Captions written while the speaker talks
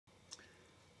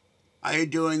How you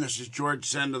doing? This is George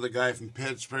Senda, the guy from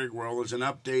Pittsburgh. Well, there's an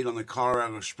update on the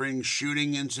Coloraod Springs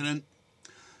shooting incident.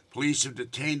 Police have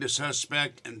detained a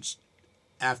suspect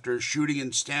after shooting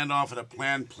and standoff at a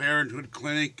Planned Parenthood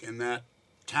clinic in that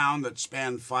town that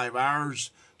spanned 5 hours.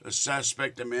 The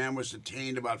suspect, a man, was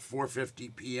detained about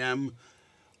 4:50 p.m.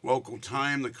 local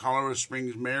time. The Coloraod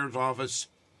Springs mayor's office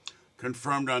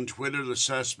confirmed on Twitter the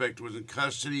suspect was in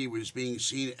custody. He was being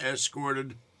seen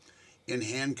escorted in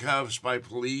handcuffs by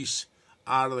police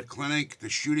out of the clinic. The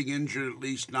shooting injured at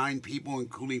least 9 people,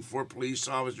 including 4 police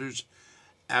officers,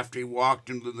 after he walked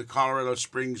into the Coloraod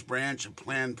Springs branch of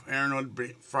Planned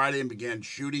Parenthood Friday and began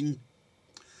shooting.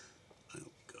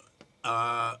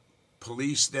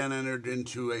 Police then entered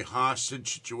into a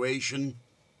hostage situation.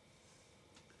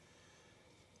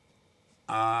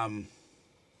 And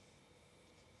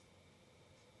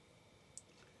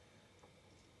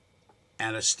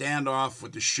a standoff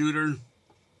with the shooter.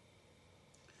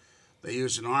 They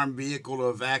used an armed vehicle to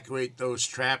evacuate those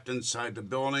trapped inside the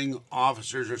building.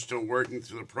 Officers are still working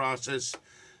through the process,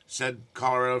 said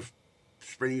Coloraod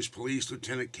Springs Police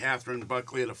Lieutenant Catherine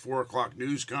Buckley at a 4 o'clock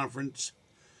news conference.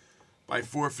 By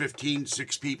 4:15,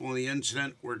 6 people in the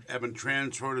incident have been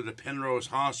transported to Penrose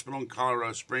Hospital in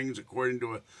Coloraod Springs, according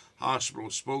to a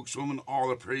hospital spokeswoman. All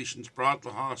the patients brought to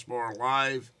the hospital are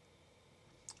alive,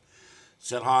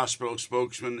 said hospital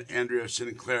spokesman Andrea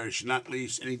Sinclair. She should not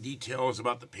release any details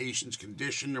about the patient's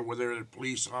condition or whether they're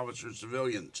police officers or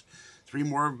civilians. 3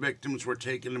 more victims were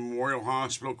taken to Memorial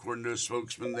Hospital, according to a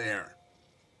spokesman there.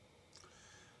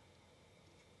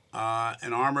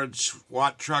 An armored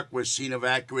SWAT truck was seen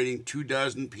evacuating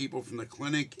 24 people from the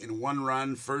clinic in one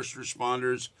run. First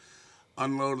responders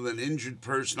unloaded an injured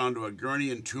person onto a gurney.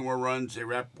 In 2 more runs, they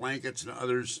wrapped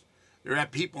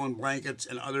people in blankets,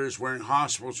 and others wearing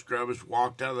hospital scrubs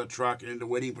walked out of the truck and into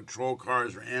waiting patrol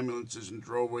cars or ambulances and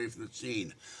drove away from the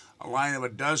scene. A line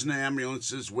of 12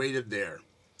 ambulances waited there.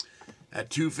 At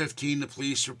 2:15, the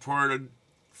police reported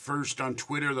first on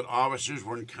Twitter that officers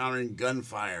were encountering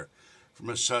gunfire from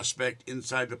a suspect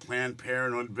inside the Planned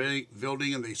Parenthood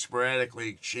building, and they sporadically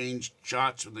exchanged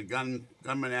shots with the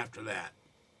gunman after that.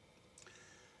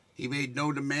 He made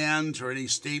no demands or any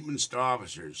statements to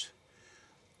officers.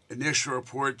 Initial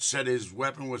reports said his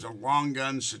weapon was a long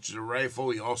gun, such as a rifle.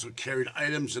 He also carried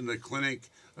items in the clinic.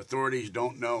 Authorities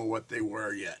don't know what they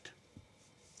were yet.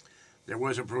 There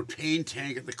was a propane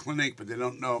tank at the clinic, but they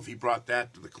don't know if he brought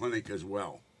that to the clinic as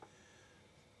well.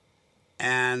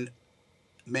 And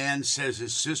man says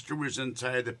his sister was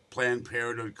inside the Planned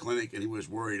Parenthood clinic and he was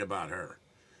worried about her.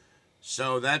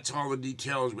 So that's all the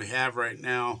details we have right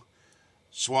now.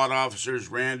 SWAT officers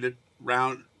rounded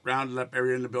up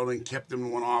everyone in the building, kept them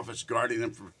in one office, guarding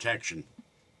them for protection.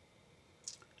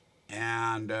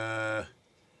 And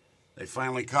they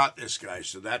finally caught this guy.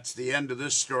 So that's the end of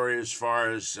this story as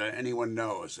far as anyone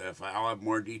knows. If I'll have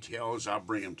more details, I'll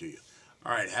bring them to you.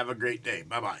 All right, have a great day.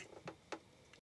 Bye-bye.